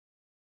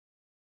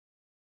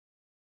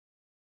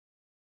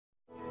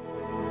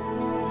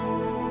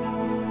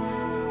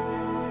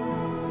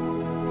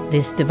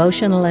This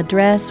devotional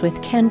address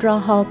with Kendra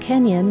Hall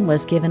Kenyon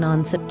was given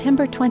on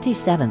September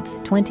 27,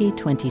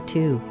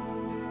 2022.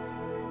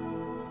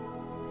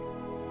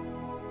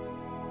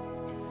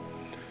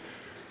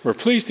 We're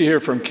pleased to hear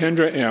from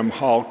Kendra M.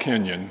 Hall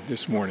Kenyon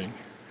this morning.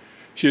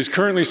 She is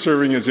currently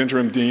serving as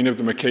Interim Dean of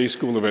the McKay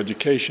School of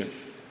Education.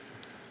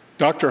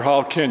 Dr.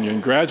 Hall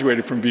Kenyon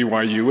graduated from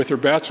BYU with her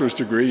bachelor's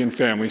degree in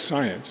family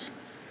science.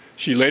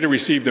 She later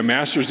received a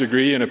master's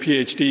degree and a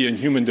PhD in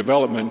human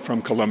development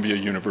from Columbia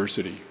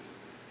University.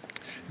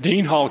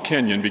 Dean Hall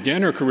Kenyon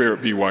began her career at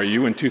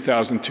BYU in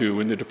 2002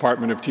 in the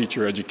Department of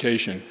Teacher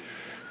Education,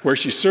 where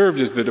she served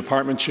as the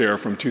department chair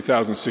from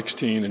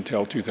 2016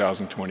 until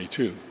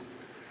 2022.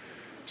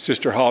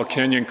 Sister Hall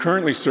Kenyon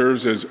currently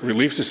serves as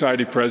Relief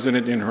Society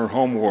president in her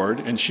home ward,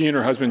 and she and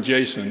her husband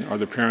Jason are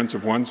the parents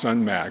of one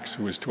son, Max,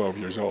 who is 12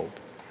 years old.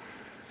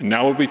 And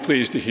now we'll be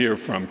pleased to hear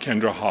from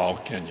Kendra Hall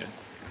Kenyon.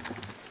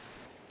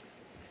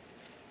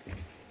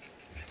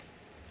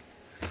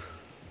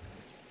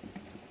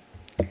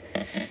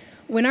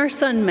 When our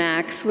son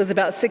Max was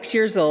about 6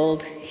 years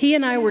old, he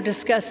and I were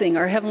discussing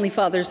our Heavenly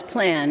Father's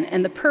plan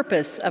and the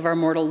purpose of our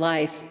mortal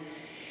life.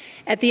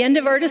 At the end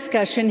of our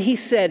discussion, he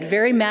said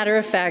very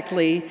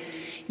matter-of-factly,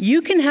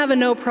 "You can have a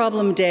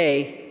no-problem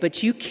day,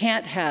 but you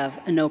can't have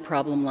a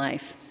no-problem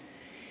life."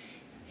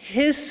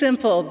 His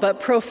simple but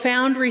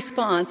profound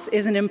response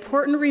is an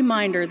important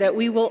reminder that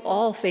we will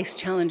all face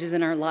challenges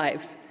in our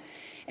lives,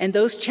 and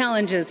those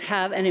challenges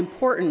have an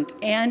important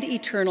and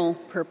eternal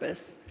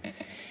purpose.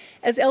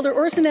 As Elder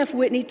Orson F.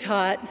 Whitney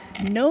taught,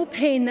 no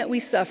pain that we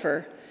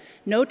suffer,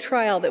 no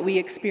trial that we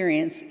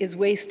experience is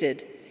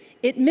wasted.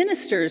 It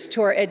ministers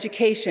to our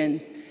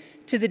education,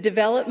 to the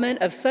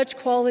development of such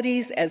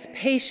qualities as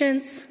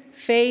patience,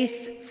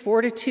 faith,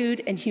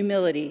 fortitude, and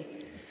humility.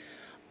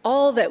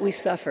 All that we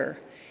suffer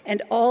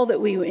and all that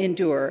we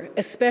endure,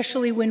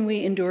 especially when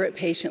we endure it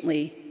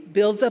patiently,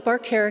 builds up our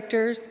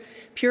characters,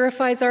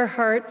 purifies our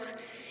hearts,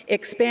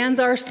 expands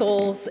our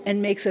souls,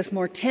 and makes us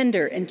more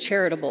tender and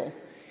charitable.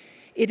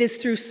 It is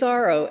through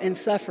sorrow and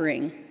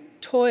suffering,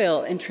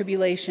 toil and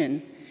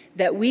tribulation,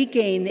 that we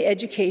gain the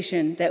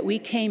education that we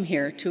came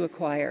here to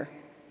acquire.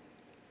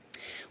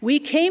 We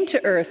came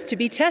to earth to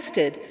be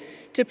tested,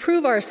 to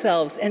prove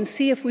ourselves and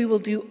see if we will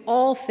do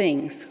all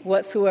things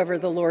whatsoever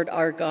the Lord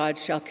our God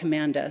shall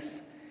command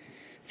us.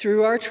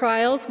 Through our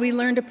trials, we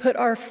learn to put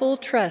our full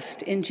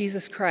trust in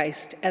Jesus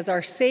Christ as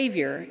our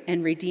Savior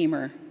and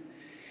Redeemer.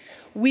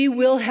 We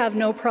will have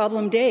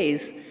no-problem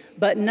days,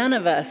 but none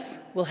of us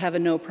will have a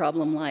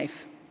no-problem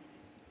life.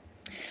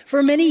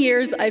 For many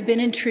years, I've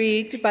been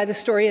intrigued by the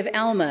story of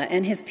Alma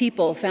and his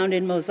people found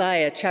in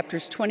Mosiah,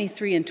 chapters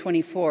 23 and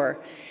 24,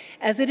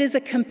 as it is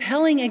a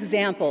compelling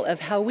example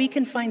of how we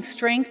can find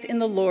strength in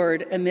the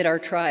Lord amid our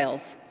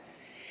trials.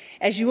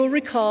 As you will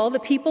recall, the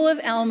people of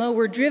Alma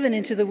were driven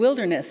into the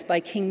wilderness by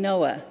King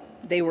Noah.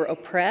 They were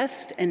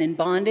oppressed and in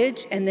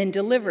bondage and then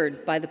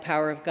delivered by the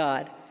power of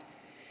God.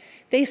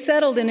 They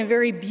settled in a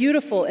very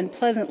beautiful and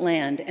pleasant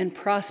land and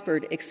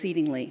prospered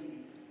exceedingly.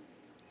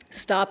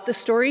 Stop the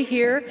story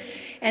here,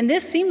 and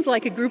this seems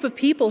like a group of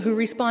people who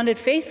responded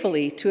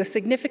faithfully to a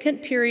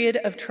significant period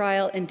of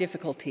trial and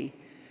difficulty.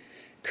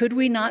 Could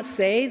we not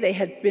say they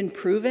had been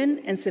proven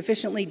and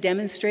sufficiently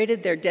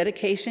demonstrated their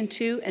dedication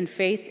to and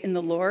faith in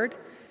the Lord?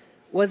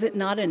 Was it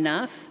not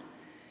enough?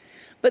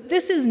 But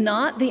this is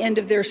not the end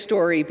of their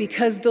story,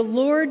 because the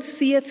Lord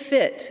seeth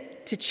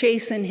fit to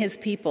chasten his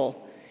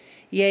people.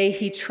 Yea,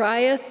 he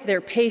trieth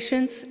their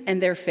patience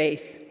and their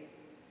faith.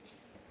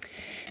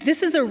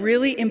 This is a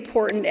really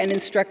important and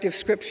instructive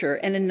scripture,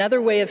 and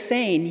another way of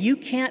saying you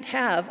can't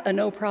have a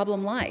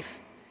no-problem life.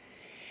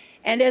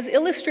 And as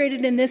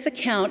illustrated in this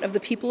account of the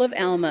people of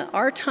Alma,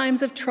 our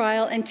times of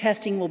trial and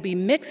testing will be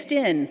mixed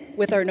in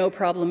with our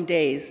no-problem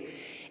days,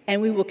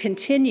 and they will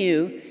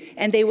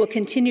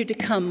continue to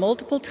come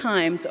multiple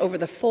times over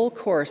the full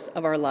course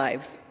of our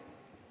lives.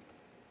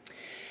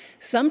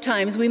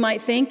 Sometimes we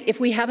might think if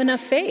we have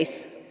enough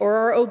faith or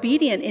are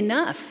obedient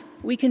enough,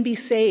 we can be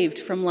saved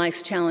from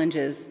life's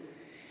challenges.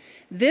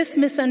 This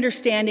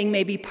misunderstanding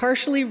may be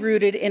partially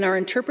rooted in our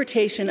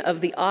interpretation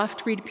of the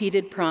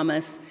oft-repeated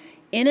promise,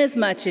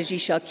 "Inasmuch as ye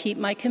shall keep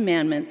my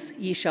commandments,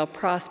 ye shall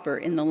prosper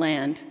in the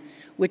land,"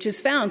 which is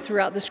found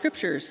throughout the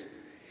scriptures.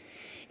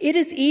 It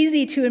is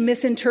easy to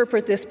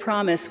misinterpret this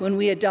promise when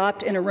we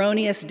adopt an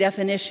erroneous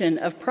definition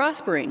of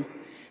prospering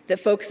that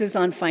focuses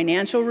on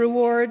financial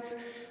rewards,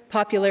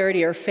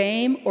 popularity or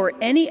fame, or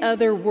any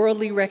other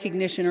worldly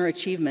recognition or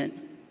achievement.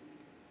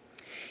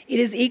 It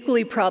is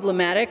equally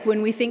problematic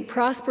when we think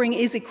prospering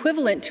is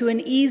equivalent to an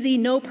easy,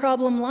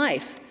 no-problem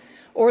life,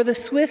 or the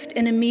swift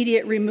and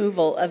immediate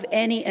removal of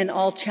any and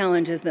all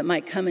challenges that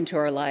might come into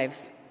our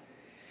lives.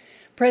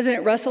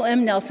 President Russell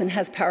M. Nelson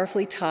has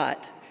powerfully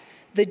taught,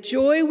 "The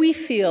joy we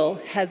feel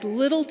has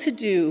little to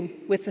do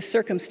with the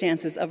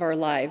circumstances of our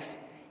lives,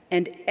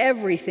 and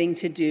everything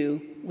to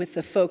do with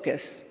the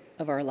focus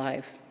of our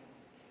lives."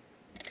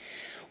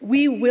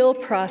 We will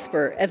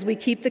prosper as we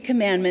keep the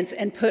commandments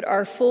and put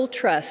our full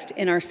trust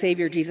in our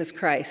Savior Jesus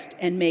Christ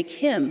and make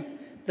him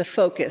the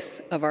focus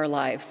of our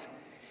lives.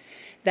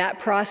 That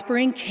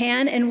prospering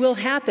can and will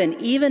happen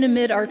even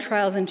amid our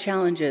trials and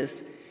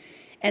challenges.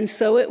 And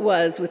so it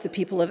was with the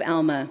people of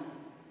Alma.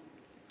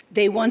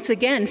 They once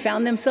again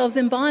found themselves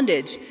in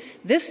bondage,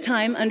 this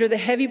time under the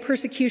heavy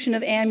persecution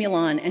of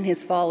Amulon and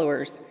his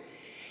followers.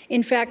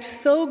 In fact,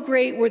 so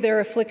great were their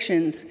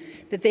afflictions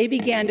that they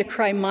began to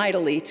cry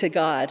mightily to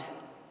God.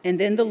 And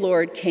then the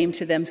Lord came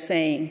to them,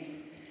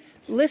 saying,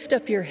 "Lift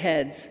up your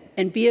heads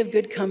and be of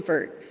good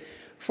comfort,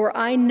 for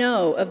I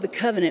know of the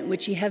covenant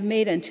which ye have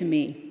made unto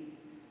me.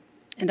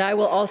 And I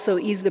will also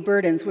ease the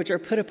burdens which are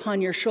put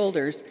upon your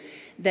shoulders,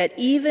 that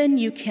even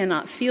you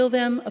cannot feel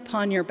them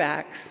upon your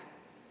backs."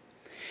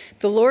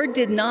 The Lord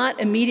did not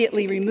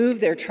immediately remove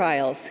their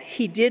trials.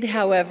 He did,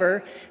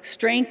 however,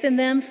 strengthen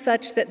them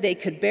such that they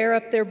could bear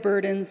up their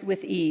burdens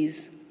with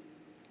ease.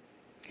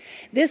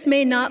 This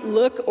may not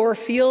look or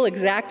feel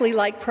exactly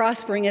like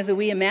prospering as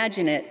we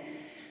imagine it,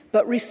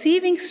 but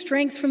receiving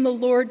strength from the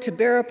Lord to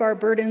bear up our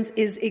burdens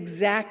is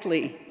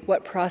exactly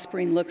what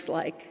prospering looks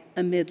like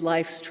amid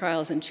life's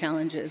trials and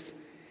challenges.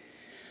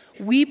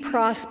 We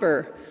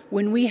prosper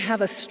when we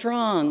have a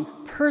strong,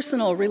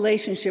 personal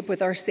relationship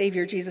with our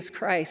Savior, Jesus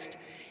Christ,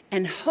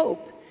 and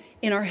hope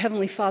in our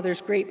Heavenly Father's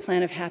great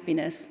plan of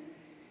happiness.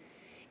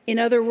 In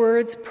other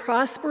words,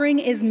 prospering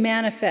is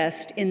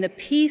manifest in the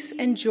peace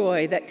and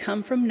joy that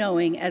come from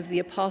knowing, as the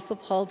Apostle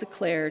Paul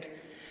declared,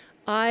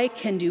 "I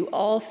can do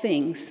all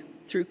things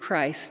through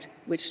Christ,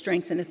 which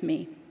strengtheneth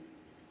me."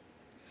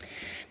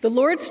 The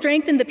Lord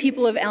strengthened the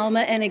people of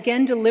Alma and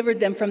again delivered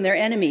them from their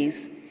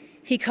enemies.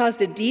 He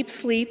caused a deep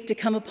sleep to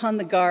come upon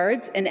the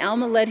guards, and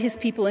Alma led his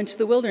people into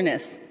the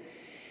wilderness.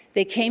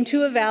 They came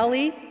to a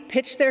valley,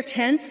 pitched their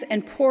tents,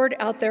 and poured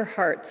out their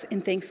hearts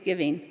in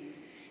thanksgiving,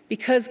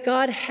 because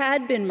God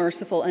had been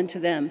merciful unto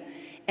them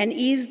and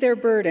eased their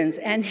burdens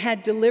and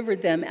had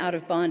delivered them out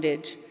of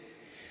bondage.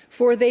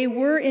 For they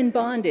were in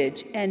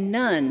bondage, and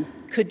none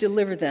could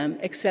deliver them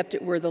except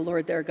it were the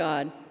Lord their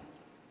God.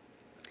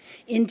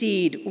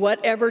 Indeed,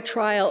 whatever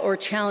trial or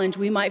challenge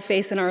we might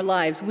face in our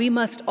lives, we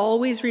must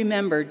always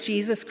remember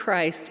Jesus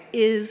Christ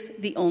is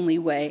the only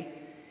way.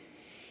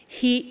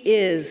 He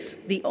is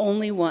the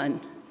only one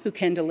who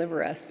can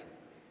deliver us.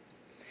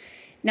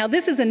 Now,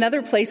 this is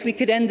another place we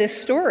could end this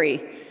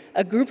story.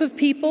 A group of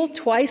people,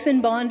 twice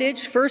in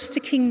bondage, first to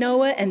King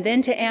Noah and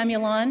then to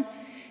Amulon.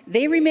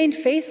 They remained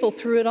faithful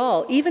through it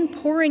all, even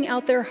pouring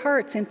out their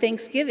hearts in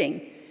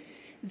thanksgiving.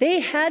 They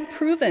had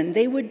proven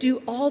they would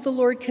do all the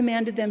Lord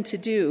commanded them to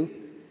do.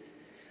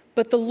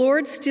 But the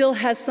Lord still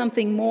has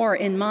something more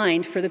in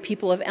mind for the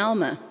people of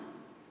Alma.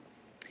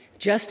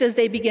 Just as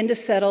they begin to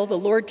settle, the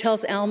Lord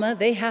tells Alma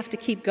they have to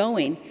keep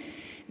going.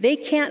 They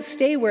can't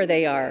stay where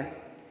they are.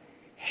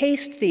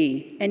 "Haste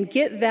thee, and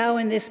get thou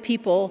and this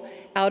people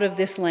out of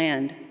this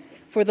land,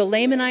 for the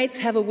Lamanites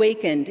have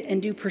awakened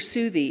and do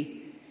pursue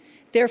thee.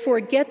 Therefore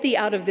get thee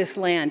out of this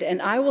land,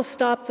 and I will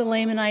stop the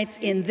Lamanites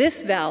in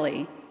this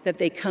valley, that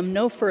they come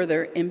no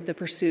further in the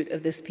pursuit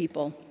of this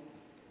people."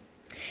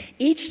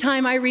 Each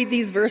time I read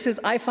these verses,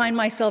 I find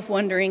myself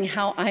wondering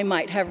how I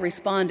might have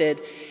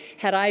responded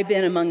had I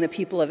been among the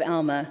people of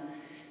Alma.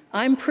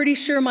 I'm pretty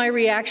sure my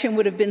reaction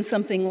would have been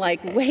something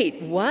like,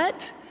 "Wait,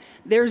 what?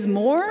 There's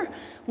more?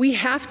 We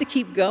have to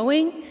keep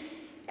going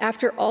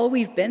after all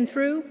we've been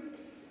through?"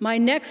 My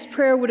next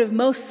prayer would have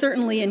most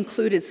certainly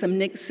included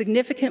some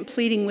significant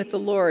pleading with the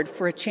Lord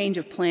for a change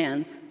of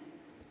plans.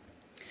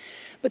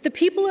 But the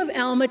people of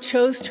Alma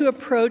chose to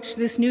approach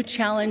this new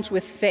challenge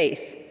with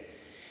faith,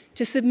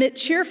 to submit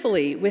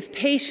cheerfully with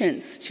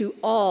patience to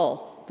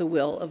all the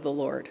will of the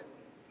Lord.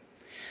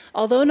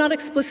 Although not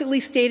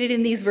explicitly stated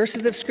in these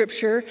verses of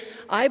Scripture,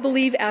 I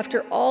believe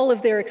after all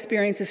of their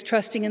experiences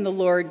trusting in the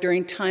Lord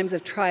during times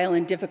of trial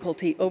and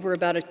difficulty over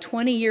about a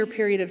 20-year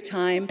period of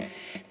time,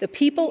 the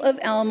people of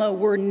Alma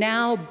were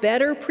now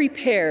better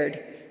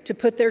prepared to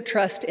put their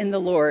trust in the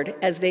Lord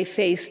as they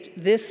faced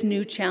this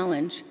new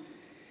challenge.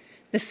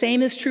 The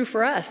same is true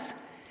for us.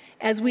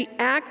 As we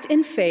act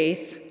in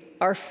faith,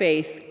 our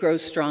faith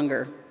grows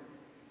stronger.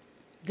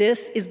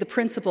 This is the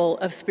principle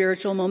of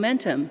spiritual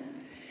momentum.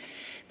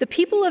 The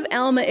people of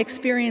Alma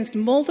experienced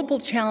multiple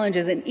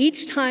challenges, and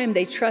each time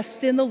they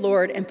trusted in the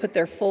Lord and put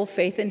their full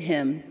faith in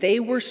Him,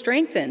 they were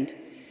strengthened.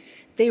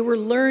 They were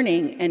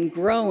learning and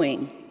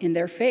growing in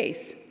their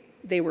faith.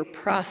 They were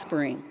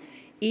prospering,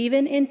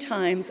 even in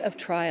times of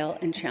trial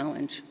and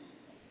challenge.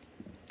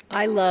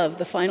 I love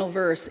the final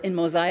verse in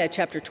Mosiah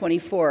chapter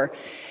 24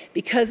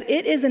 because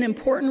it is an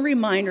important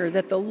reminder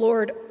that the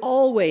Lord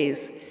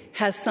always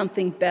has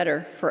something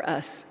better for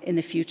us in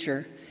the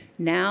future,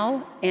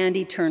 now and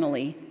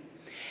eternally.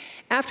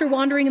 After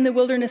wandering in the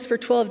wilderness for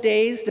 12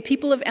 days, the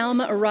people of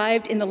Alma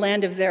arrived in the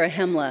land of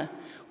Zarahemla,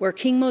 where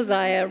King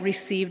Mosiah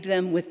received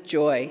them with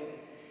joy.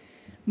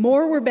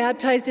 More were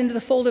baptized into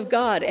the fold of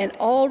God, and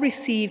all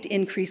received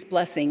increased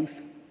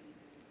blessings.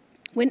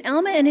 When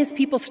Alma and his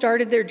people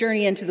started their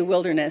journey into the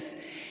wilderness,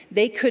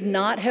 they could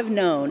not have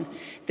known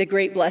the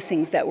great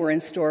blessings that were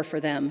in store for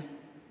them.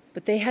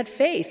 But they had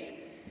faith,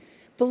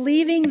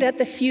 believing that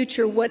the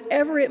future,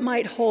 whatever it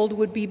might hold,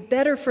 would be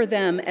better for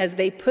them as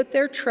they put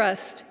their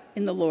trust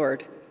in the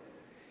Lord.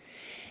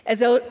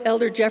 As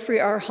Elder Jeffrey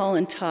R.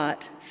 Holland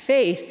taught,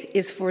 faith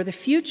is for the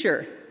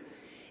future.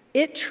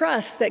 It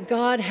trusts that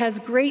God has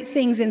great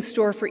things in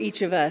store for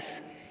each of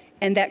us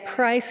and that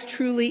Christ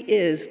truly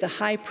is the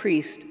high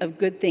priest of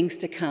good things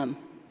to come.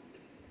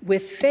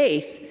 With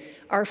faith,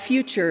 our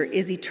future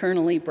is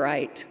eternally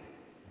bright.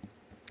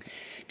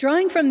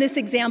 Drawing from this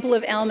example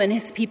of Alma and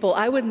his people,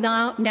 I would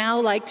now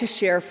like to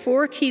share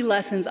 4 key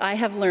lessons I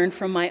have learned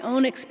from my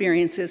own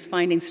experiences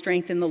finding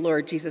strength in the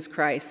Lord Jesus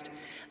Christ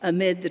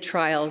amid the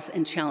trials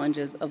and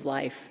challenges of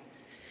life.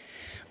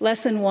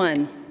 Lesson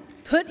 1,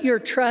 put your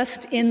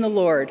trust in the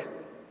Lord.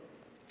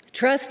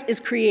 Trust is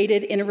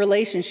created in a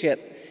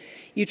relationship.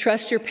 You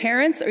trust your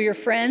parents or your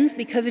friends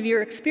because of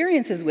your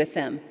experiences with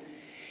them.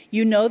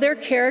 You know their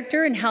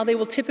character and how they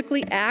will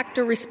typically act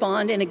or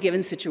respond in a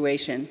given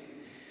situation.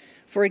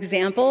 For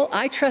example,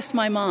 I trust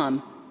my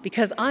mom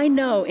because I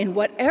know in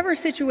whatever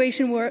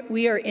situation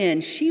we are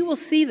in, she will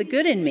see the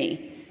good in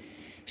me.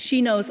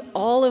 She knows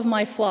all of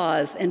my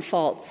flaws and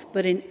faults,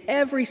 but in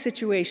every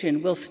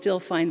situation will still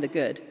find the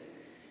good.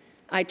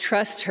 I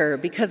trust her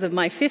because of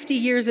my 50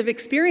 years of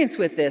experience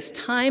with this.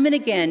 Time and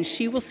again,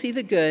 she will see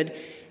the good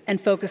and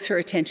focus her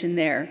attention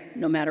there,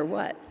 no matter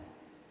what.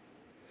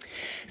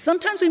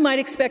 Sometimes we might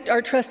expect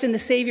our trust in the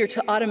Savior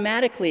to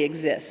automatically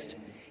exist.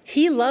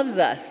 He loves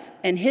us,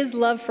 and his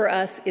love for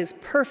us is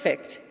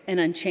perfect and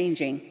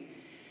unchanging.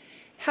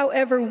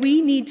 However,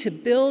 we need to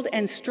build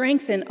and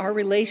strengthen our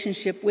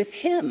relationship with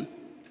him.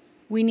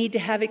 We need to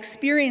have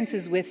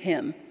experiences with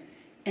him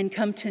and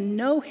come to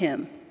know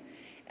him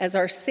as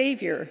our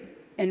Savior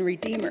and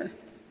Redeemer.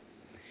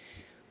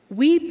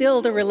 We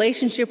build a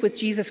relationship with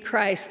Jesus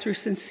Christ through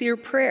sincere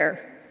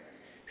prayer,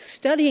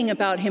 studying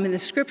about him in the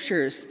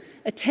scriptures,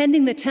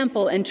 attending the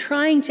temple, and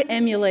trying to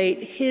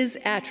emulate his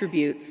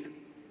attributes.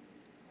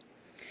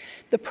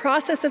 The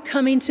process of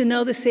coming to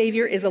know the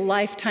Savior is a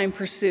lifetime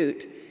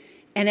pursuit,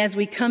 and as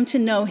we come to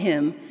know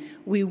him,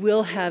 we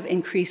will have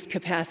increased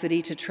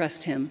capacity to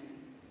trust him.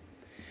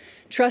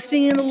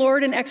 Trusting in the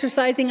Lord and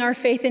exercising our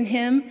faith in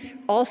him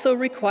also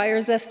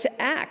requires us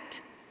to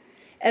act.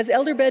 As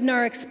Elder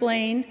Bednar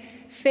explained,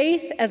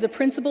 faith as a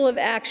principle of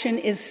action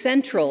is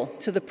central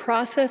to the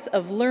process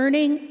of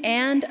learning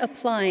and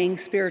applying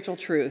spiritual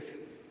truth.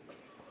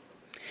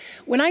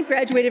 When I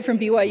graduated from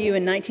BYU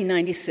in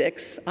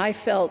 1996, I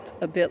felt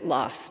a bit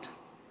lost.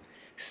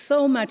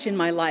 So much in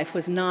my life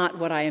was not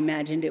what I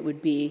imagined it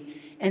would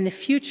be, and the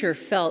future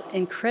felt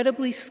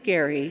incredibly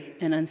scary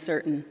and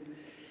uncertain.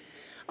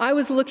 I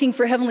was looking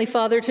for Heavenly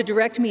Father to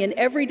direct me in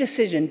every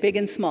decision, big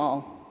and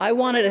small. I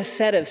wanted a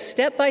set of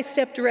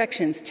step-by-step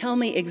directions, tell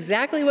me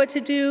exactly what to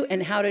do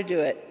and how to do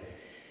it.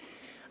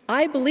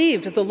 I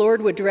believed the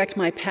Lord would direct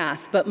my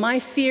path, but my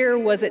fear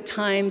was at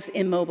times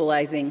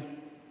immobilizing.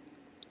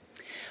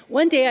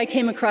 One day I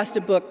came across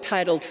a book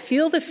titled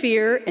Feel the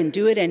Fear and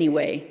Do It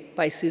Anyway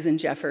by Susan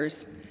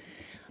Jeffers.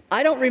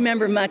 I don't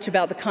remember much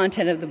about the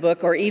content of the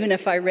book, or even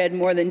if I read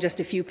more than just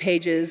a few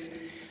pages,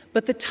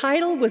 but the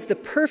title was the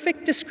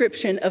perfect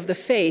description of the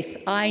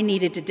faith I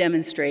needed to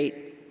demonstrate.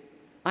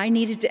 I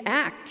needed to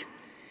act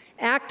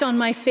on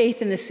my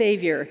faith in the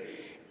Savior,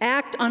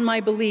 act on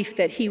my belief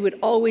that he would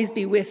always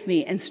be with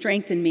me and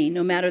strengthen me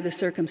no matter the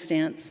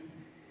circumstance.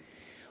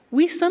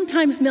 We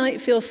sometimes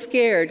might feel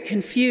scared,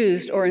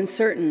 confused, or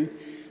uncertain,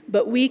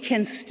 but we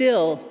can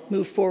still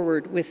move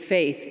forward with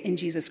faith in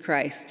Jesus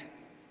Christ.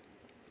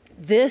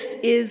 This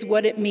is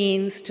what it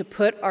means to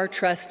put our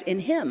trust in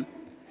him.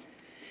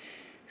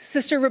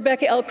 Sister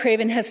Rebecca L.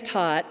 Craven has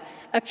taught,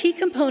 a key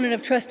component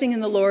of trusting in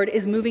the Lord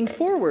is moving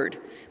forward,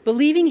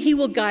 believing he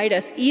will guide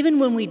us even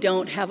when we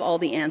don't have all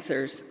the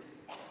answers.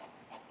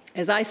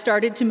 As I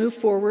started to move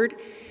forward,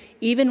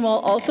 even while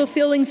also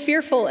feeling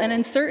fearful and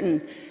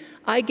uncertain,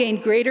 I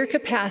gained greater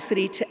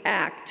capacity to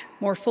act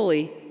more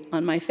fully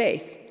on my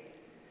faith.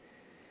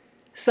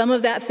 Some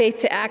of that faith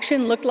to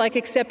action looked like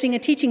accepting a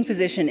teaching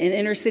position in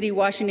inner city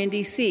Washington,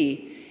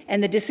 D.C.,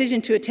 and the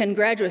decision to attend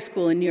graduate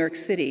school in New York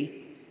City.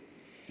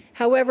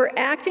 However,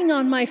 acting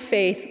on my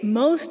faith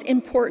most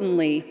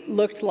importantly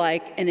looked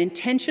like an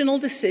intentional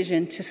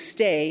decision to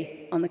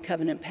stay on the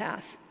covenant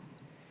path.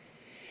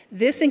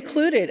 This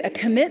included a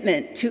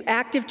commitment to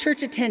active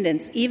church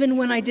attendance even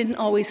when I didn't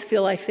always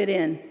feel I fit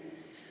in,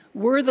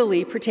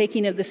 worthily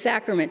partaking of the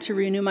sacrament to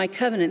renew my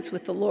covenants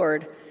with the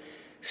Lord,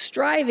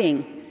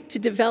 striving to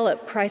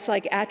develop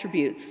Christ-like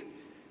attributes,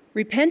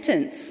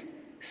 repentance,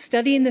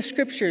 studying the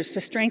scriptures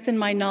to strengthen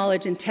my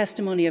knowledge and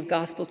testimony of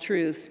gospel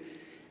truths,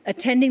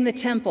 attending the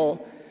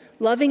temple,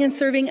 loving and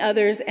serving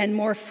others, and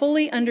more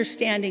fully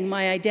understanding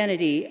my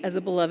identity as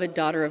a beloved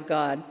daughter of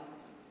God.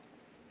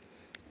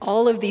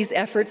 All of these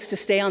efforts to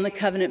stay on the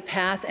covenant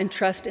path and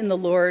trust in the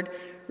Lord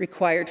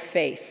required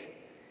faith.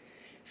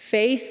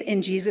 Faith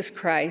in Jesus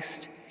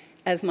Christ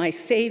as my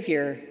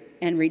Savior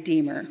and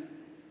Redeemer,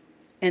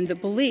 and the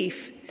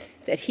belief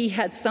that he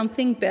had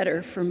something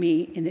better for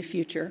me in the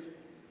future.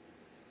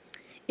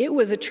 It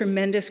was a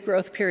tremendous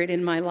growth period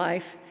in my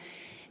life,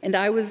 and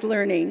I was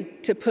learning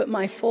to put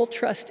my full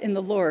trust in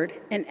the Lord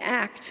and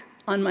act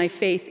on my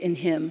faith in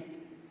him.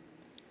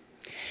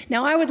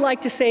 Now, I would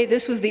like to say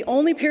this was the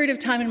only period of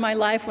time in my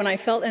life when I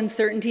felt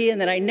uncertainty and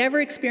that I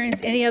never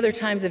experienced any other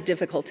times of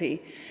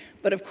difficulty.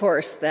 But of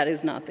course, that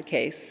is not the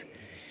case.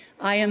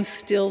 I am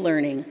still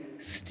learning,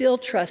 still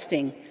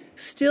trusting,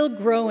 still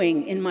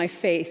growing in my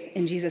faith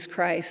in Jesus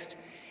Christ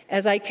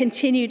as I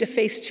continue to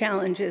face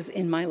challenges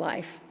in my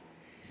life.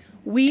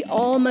 We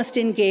all must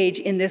engage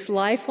in this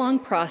lifelong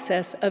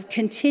process of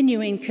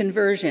continuing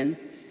conversion,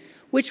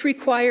 which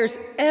requires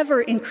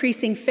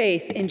ever-increasing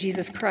faith in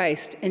Jesus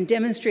Christ and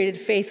demonstrated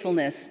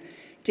faithfulness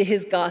to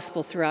his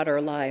gospel throughout our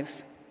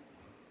lives.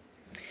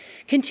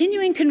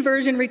 Continuing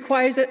conversion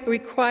requires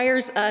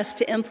us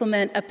to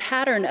implement a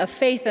pattern of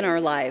faith in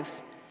our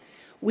lives.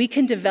 We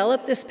can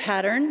develop this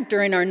pattern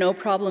during our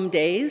no-problem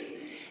days,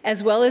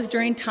 as well as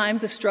during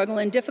times of struggle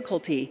and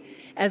difficulty,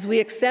 as we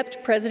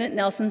accept President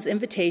Nelson's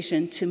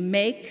invitation to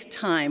make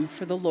time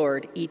for the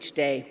Lord each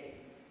day.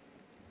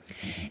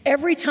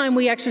 Every time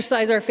we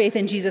exercise our faith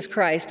in Jesus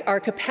Christ, our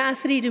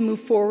capacity to move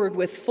forward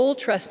with full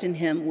trust in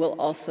him will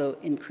also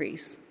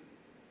increase.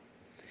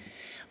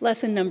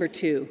 Lesson number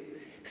 2,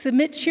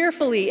 submit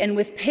cheerfully and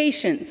with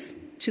patience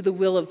to the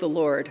will of the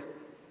Lord.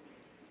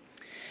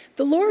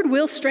 The Lord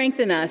will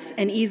strengthen us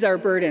and ease our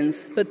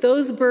burdens, but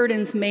those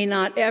burdens may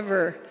not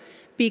ever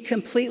be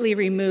completely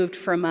removed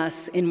from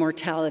us in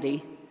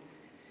mortality.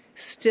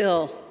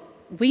 Still,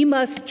 we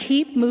must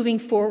keep moving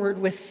forward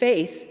with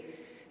faith,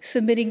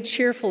 submitting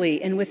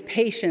cheerfully and with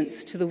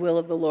patience to the will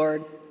of the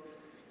Lord.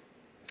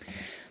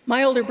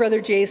 My older brother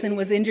Jason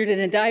was injured in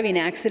a diving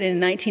accident in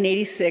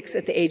 1986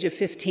 at the age of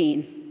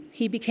 15.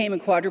 He became a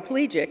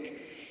quadriplegic.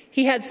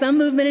 He had some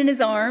movement in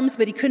his arms,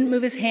 but he couldn't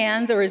move his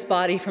hands or his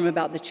body from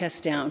about the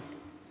chest down.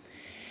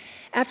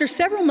 After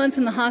several months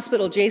in the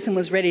hospital, Jason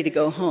was ready to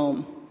go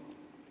home.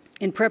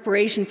 In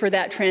preparation for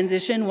that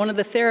transition, one of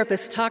the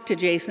therapists talked to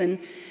Jason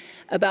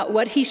about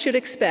what he should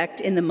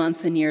expect in the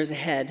months and years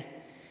ahead.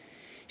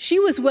 She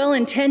was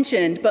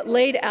well-intentioned, but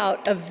laid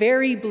out a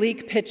very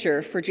bleak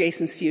picture for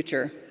Jason's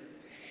future.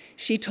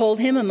 She told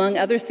him, among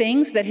other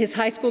things, that his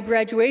high school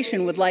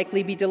graduation would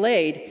likely be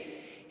delayed.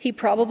 He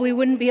probably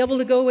wouldn't be able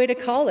to go away to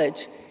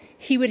college.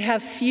 He would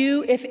have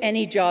few, if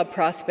any, job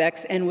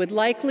prospects and would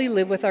likely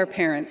live with our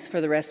parents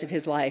for the rest of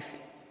his life.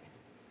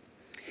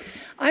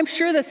 I'm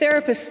sure the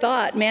therapist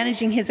thought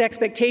managing his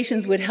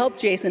expectations would help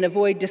Jason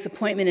avoid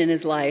disappointment in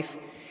his life.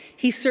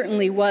 He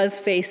certainly was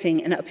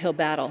facing an uphill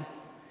battle.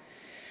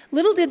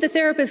 Little did the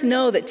therapist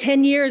know that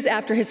 10 years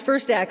after his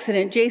first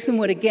accident, Jason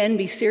would again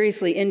be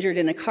seriously injured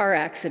in a car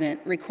accident,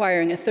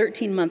 requiring a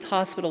 13-month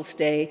hospital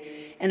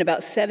stay and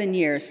about 7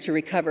 years to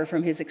recover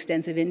from his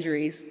extensive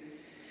injuries.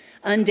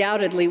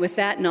 Undoubtedly, with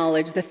that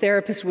knowledge, the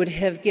therapist would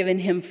have given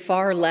him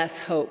far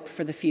less hope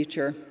for the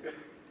future.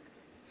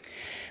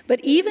 But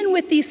even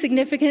with these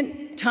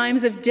significant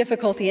times of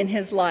difficulty in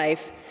his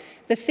life,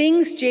 the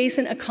things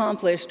Jason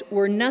accomplished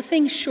were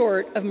nothing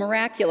short of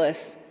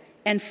miraculous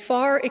and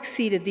far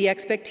exceeded the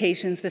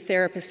expectations the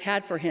therapist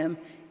had for him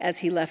as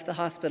he left the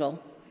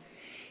hospital.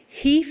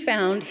 He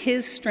found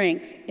his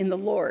strength in the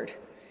Lord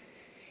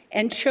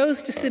and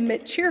chose to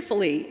submit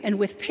cheerfully and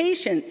with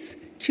patience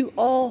to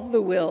all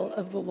the will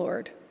of the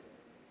Lord.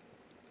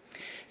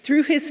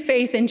 Through his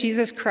faith in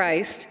Jesus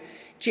Christ,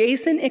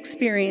 Jason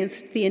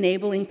experienced the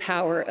enabling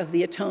power of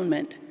the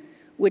atonement,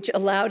 which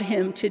allowed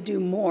him to do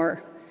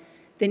more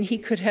than he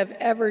could have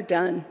ever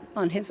done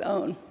on his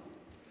own.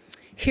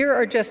 Here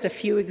are just a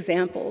few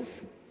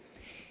examples.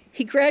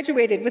 He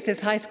graduated with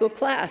his high school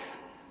class.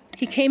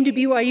 He came to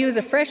BYU as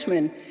a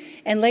freshman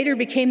and later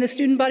became the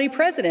student body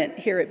president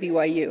here at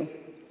BYU.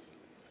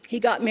 He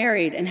got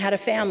married and had a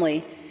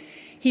family.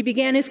 He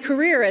began his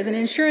career as an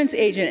insurance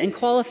agent and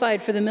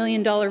qualified for the $1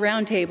 Million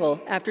Roundtable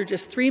after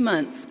just 3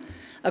 months,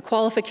 a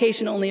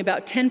qualification only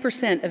about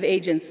 10% of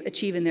agents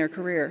achieve in their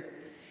career.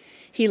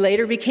 He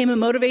later became a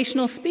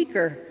motivational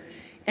speaker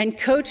and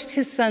coached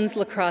his son's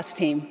lacrosse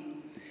team.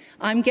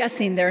 I'm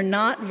guessing there are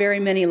not very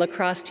many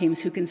lacrosse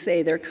teams who can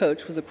say their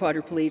coach was a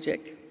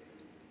quadriplegic.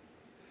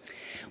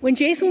 When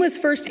Jason was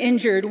first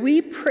injured,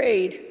 we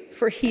prayed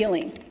for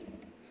healing.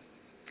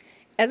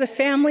 As a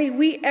family,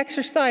 we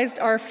exercised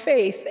our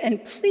faith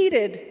and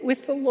pleaded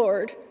with the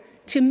Lord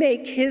to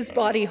make his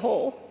body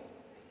whole.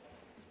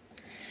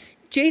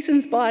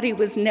 Jason's body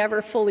was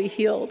never fully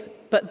healed,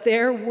 but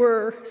there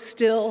were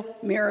still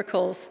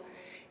miracles,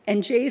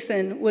 and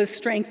Jason was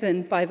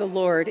strengthened by the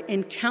Lord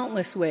in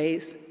countless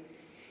ways.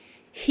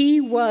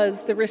 He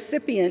was the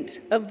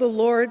recipient of the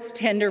Lord's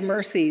tender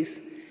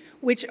mercies,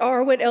 which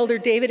are what Elder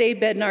David A.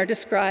 Bednar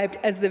described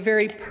as the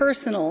very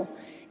personal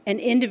and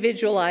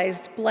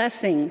individualized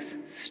blessings,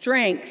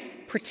 strength,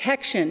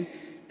 protection,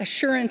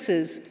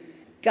 assurances,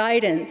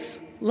 guidance,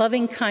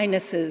 loving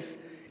kindnesses,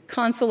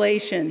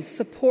 consolation,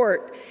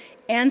 support,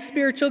 and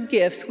spiritual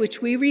gifts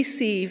which we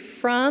receive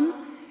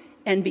from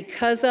and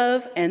because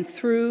of and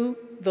through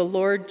the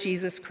Lord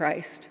Jesus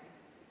Christ.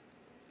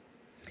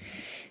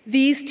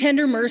 These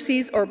tender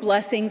mercies or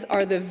blessings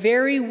are the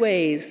very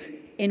ways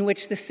in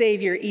which the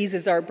Savior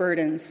eases our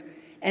burdens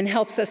and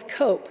helps us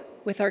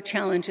cope with our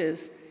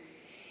challenges.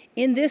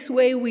 In this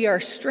way, we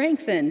are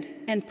strengthened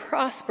and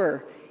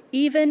prosper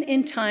even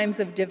in times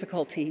of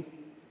difficulty.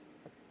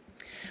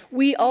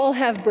 We all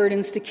have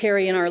burdens to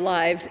carry in our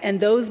lives, and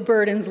those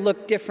burdens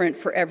look different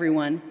for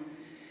everyone.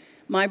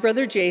 My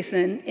brother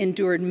Jason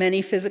endured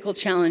many physical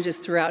challenges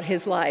throughout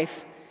his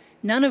life,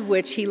 none of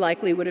which he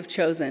likely would have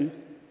chosen.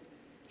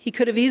 He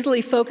could have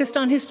easily focused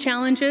on his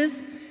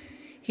challenges.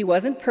 He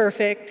wasn't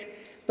perfect,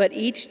 but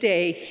each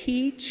day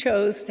he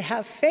chose to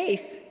have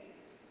faith.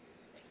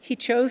 He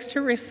chose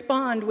to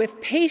respond with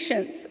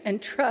patience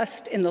and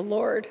trust in the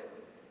Lord.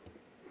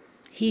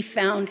 He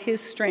found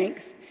his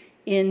strength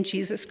in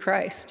Jesus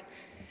Christ.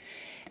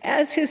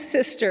 As his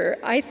sister,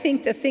 I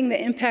think the thing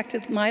that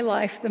impacted my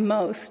life the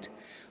most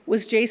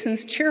was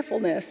Jason's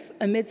cheerfulness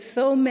amid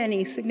so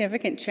many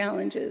significant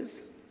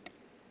challenges.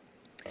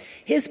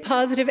 His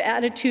positive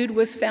attitude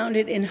was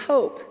founded in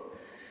hope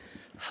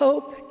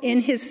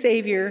in his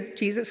Savior,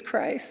 Jesus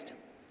Christ.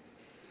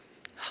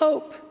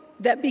 Hope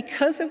that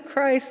because of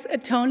Christ's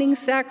atoning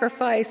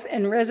sacrifice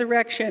and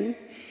resurrection,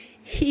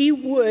 he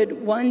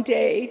would one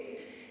day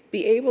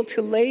be able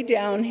to lay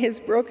down his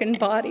broken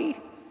body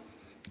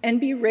and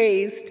be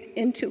raised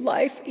into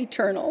life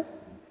eternal.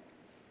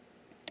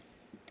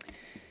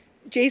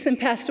 Jason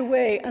passed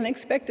away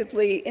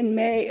unexpectedly in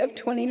May of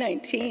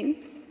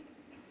 2019.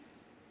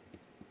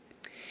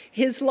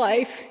 His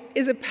life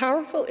is a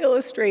powerful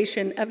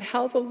illustration of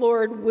how the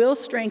Lord will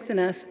strengthen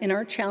us in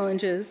our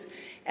challenges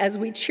as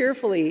we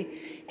cheerfully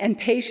and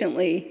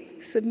patiently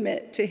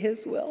submit to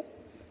his will.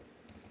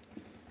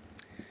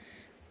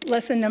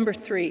 Lesson number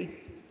 3,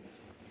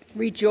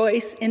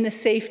 rejoice in the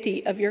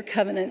safety of your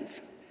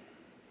covenants.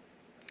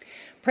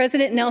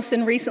 President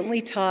Nelson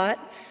recently taught,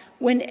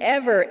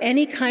 whenever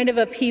any kind of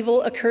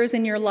upheaval occurs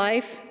in your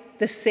life,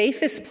 the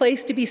safest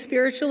place to be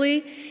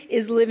spiritually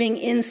is living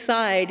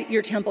inside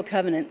your temple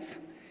covenants.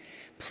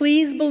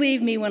 Please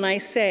believe me when I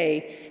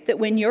say that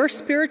when your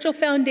spiritual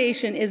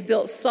foundation is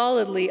built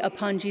solidly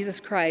upon Jesus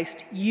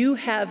Christ, you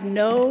have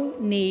no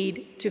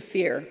need to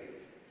fear.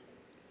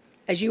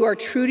 As you are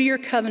true to your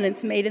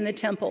covenants made in the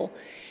temple,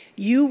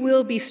 you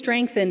will be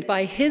strengthened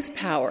by his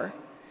power.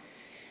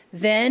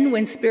 Then,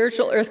 when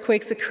spiritual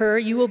earthquakes occur,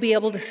 you will be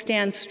able to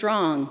stand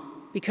strong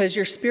because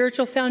your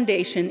spiritual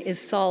foundation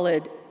is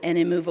solid and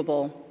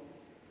immovable.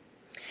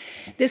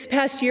 This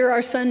past year,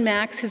 our son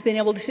Max has been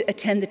able to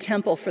attend the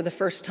temple for the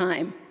first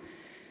time.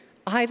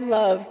 I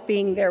love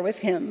being there with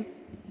him.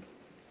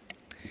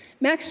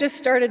 Max just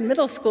started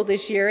middle school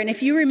this year, and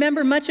if you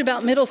remember much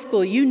about middle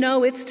school, you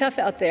know it's tough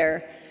out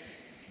there.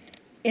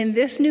 In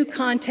this new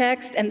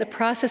context and the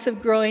process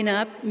of growing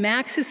up,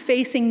 Max is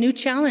facing new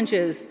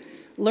challenges,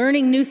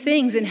 learning new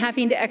things, and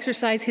having to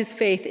exercise his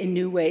faith in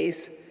new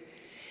ways.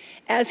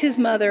 As his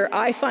mother,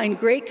 I find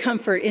great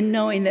comfort in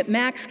knowing that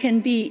Max can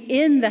be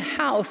in the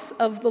house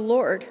of the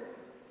Lord.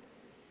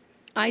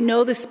 I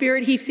know the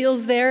spirit he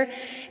feels there,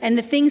 and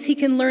the things he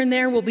can learn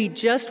there will be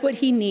just what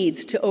he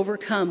needs to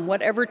overcome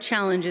whatever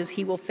challenges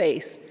he will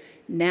face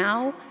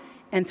now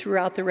and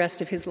throughout the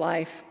rest of his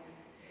life.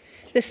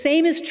 The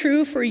same is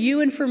true for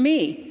you and for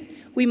me.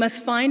 We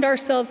must find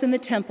ourselves in the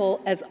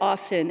temple as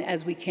often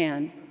as we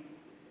can.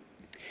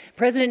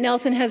 President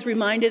Nelson has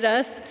reminded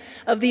us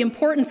of the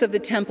importance of the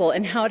temple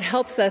and how it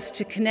helps us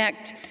to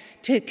connect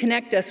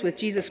us with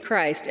Jesus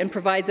Christ and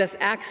provides us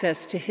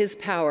access to his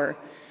power,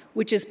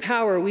 which is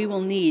power we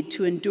will need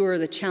to endure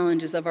the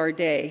challenges of our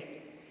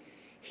day.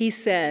 He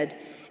said,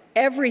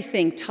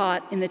 everything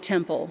taught in the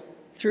temple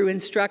through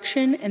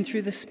instruction and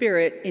through the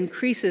Spirit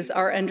increases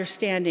our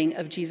understanding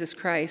of Jesus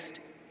Christ.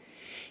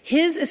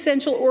 His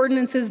essential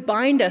ordinances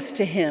bind us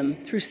to him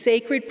through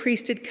sacred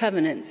priesthood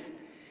covenants.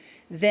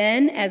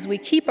 Then, as we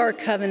keep our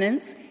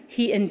covenants,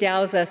 he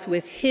endows us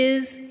with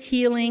his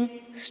healing,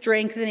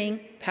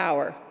 strengthening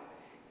power.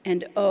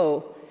 And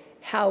oh,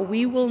 how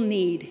we will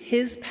need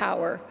his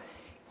power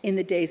in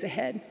the days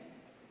ahead.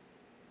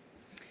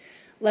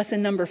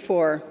 Lesson number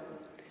 4,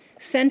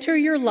 center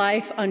your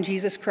life on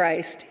Jesus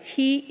Christ.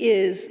 He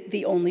is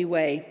the only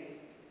way.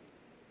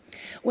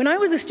 When I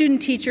was a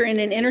student teacher in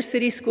an inner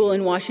city school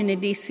in Washington,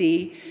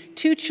 D.C.,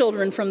 2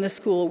 children from the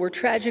school were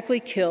tragically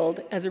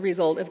killed as a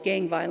result of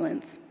gang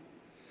violence.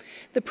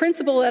 The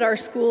principal at our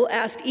school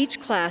asked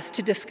each class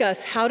to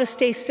discuss how to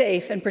stay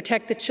safe and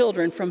protect the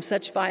children from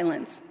such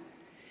violence.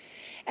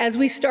 As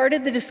we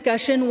started the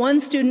discussion, one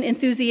student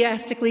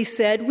enthusiastically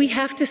said, "We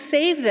have to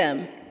save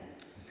them."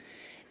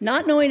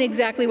 Not knowing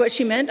exactly what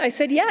she meant, I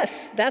said,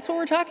 "Yes, that's what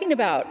we're talking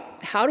about.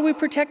 How do we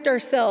protect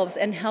ourselves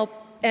and help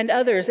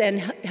others and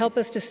help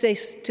us to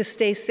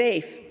stay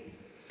safe?"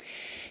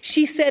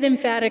 She said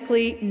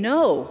emphatically,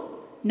 "No,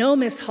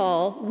 Miss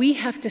Hall, we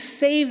have to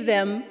save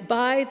them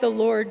by the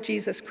Lord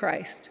Jesus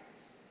Christ."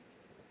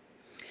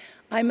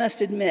 I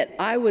must admit,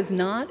 I was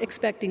not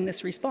expecting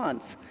this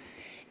response.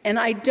 And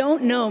I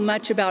don't know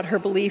much about her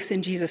beliefs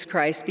in Jesus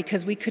Christ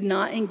because we could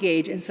not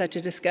engage in such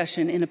a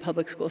discussion in a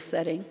public school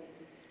setting.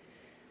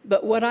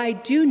 But what I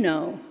do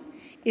know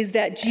is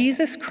that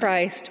Jesus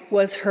Christ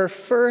was her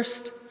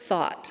first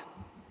thought.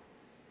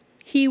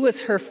 He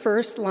was her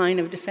first line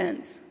of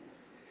defense.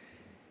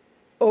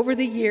 Over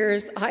the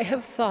years, I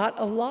have thought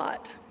a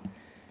lot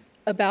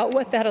about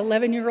what that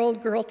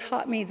 11-year-old girl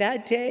taught me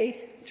that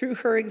day through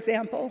her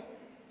example.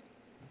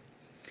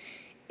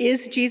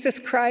 Is Jesus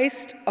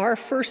Christ our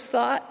first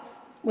thought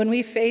when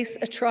we face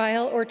a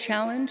trial or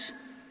challenge?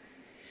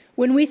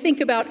 When we think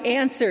about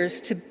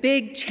answers to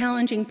big,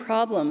 challenging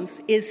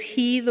problems, is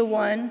he the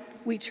one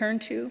we turn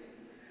to?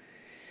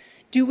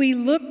 Do we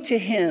look to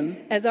him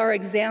as our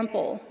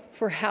example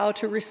for how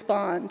to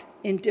respond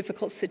in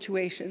difficult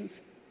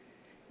situations?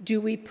 Do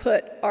we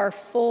put our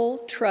full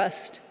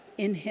trust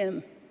in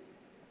him?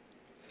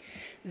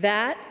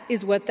 That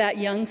is what that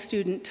young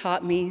student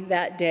taught me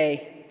that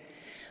day.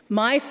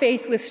 My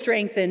faith was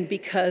strengthened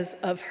because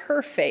of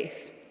her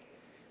faith.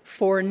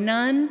 For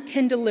none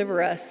can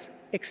deliver us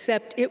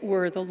except it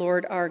were the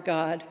Lord our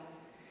God.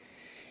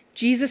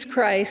 Jesus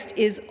Christ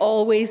is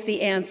always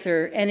the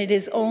answer, and it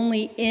is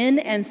only in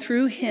and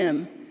through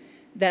him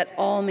that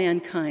all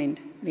mankind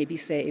may be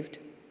saved.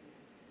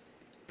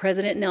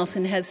 President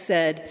Nelson has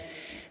said,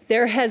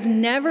 "There has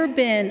never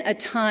been a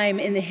time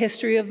in the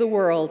history of the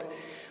world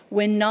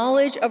when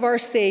knowledge of our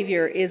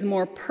Savior is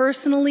more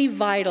personally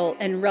vital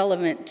and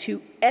relevant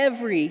to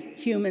every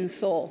human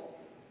soul."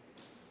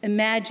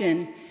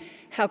 Imagine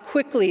how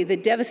quickly the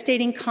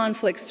devastating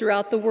conflicts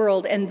throughout the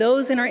world and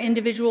those in our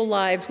individual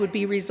lives would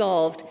be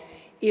resolved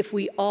if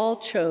we all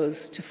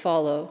chose to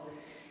follow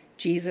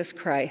Jesus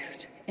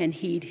Christ and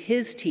heed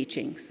his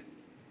teachings.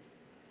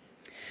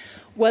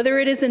 Whether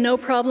it is a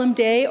no-problem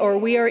day or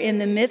we are in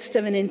the midst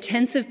of an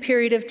intensive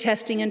period of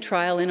testing and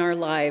trial in our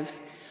lives,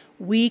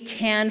 we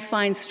can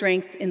find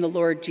strength in the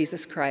Lord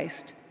Jesus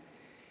Christ.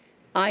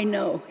 I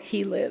know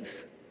he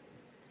lives.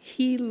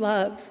 He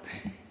loves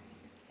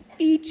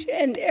each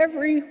and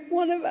every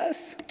one of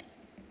us,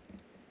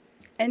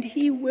 and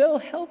he will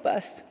help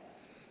us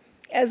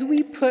as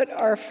we put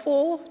our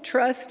full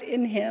trust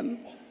in him.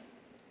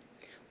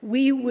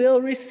 We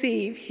will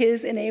receive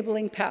his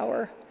enabling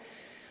power,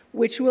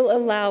 which will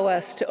allow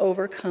us to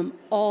overcome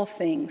all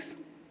things.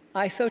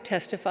 I so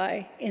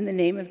testify in the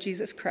name of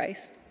Jesus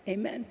Christ.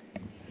 Amen.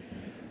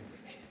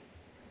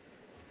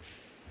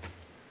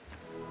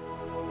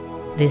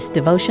 This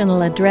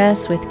devotional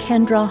address with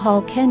Kendra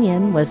Hall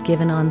Kenyon was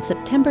given on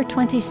September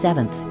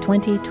 27th,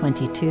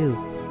 2022.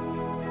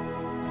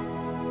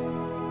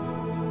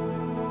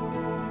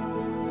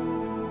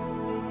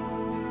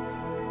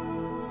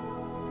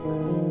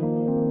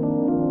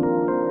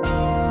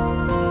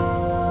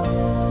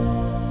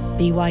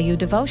 BYU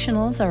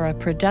Devotionals are a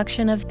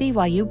production of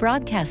BYU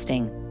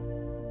Broadcasting.